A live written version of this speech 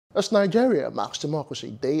As Nigeria marks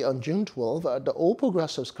Democracy Day on June 12, the All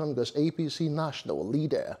Progressives Congress APC national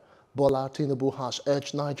leader Bola Tinubu has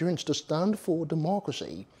urged Nigerians to stand for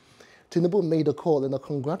democracy. Tinubu made a call in a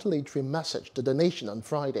congratulatory message to the nation on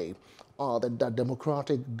Friday, added that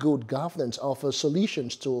democratic good governance offers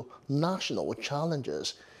solutions to national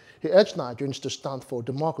challenges. He urged Nigerians to stand for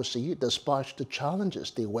democracy despite the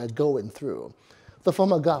challenges they were going through. The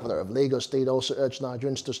former governor of Lagos State also urged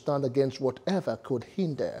Nigerians to stand against whatever could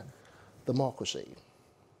hinder democracy.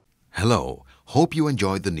 Hello, hope you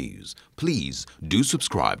enjoyed the news. Please do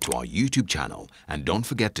subscribe to our YouTube channel and don't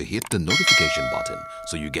forget to hit the notification button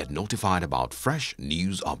so you get notified about fresh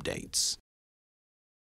news updates.